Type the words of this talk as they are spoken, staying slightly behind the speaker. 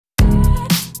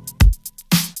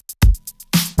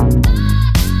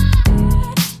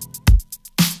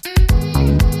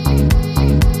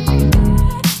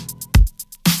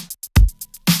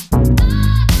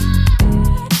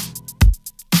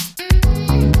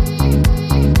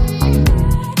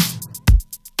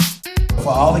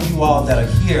for all of you all that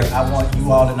are here, I want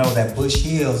you all to know that Bush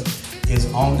Hills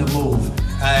is on the move.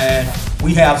 And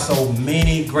we have so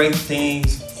many great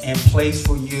things in place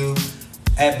for you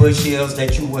at Bush Hills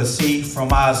that you will see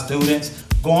from our students.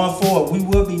 Going forward, we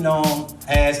will be known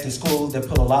as the school that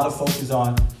put a lot of focus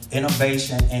on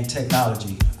innovation and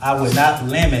technology. I would not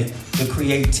limit the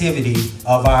creativity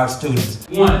of our students.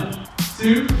 1,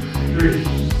 2,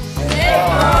 3.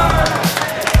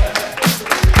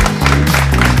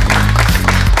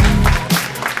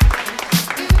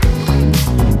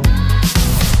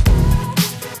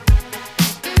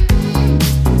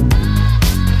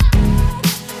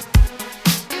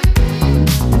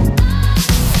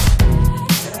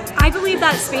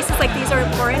 That spaces like these are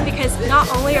important because not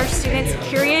only are students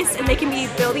curious and they can be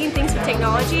building things with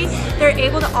technology, they're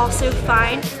able to also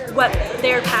find what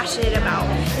they're passionate about.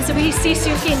 And so we see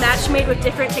students getting match made with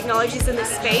different technologies in this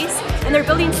space, and they're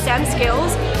building STEM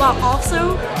skills while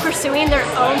also pursuing their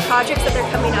own projects that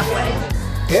they're coming up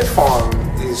with. Ed Farm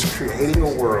is creating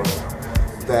a world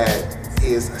that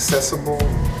is accessible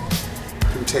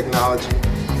through technology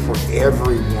for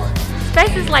everyone.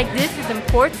 Spaces like this is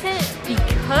important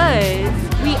because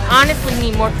we honestly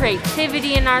need more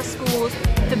creativity in our schools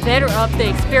to better up the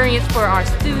experience for our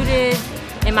students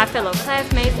and my fellow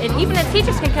classmates, and even the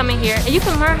teachers can come in here and you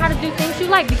can learn how to do things you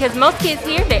like, because most kids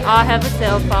here, they all have a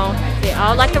cell phone, they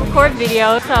all like to record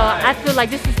videos, so I feel like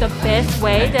this is the best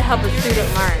way to help a student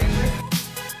learn.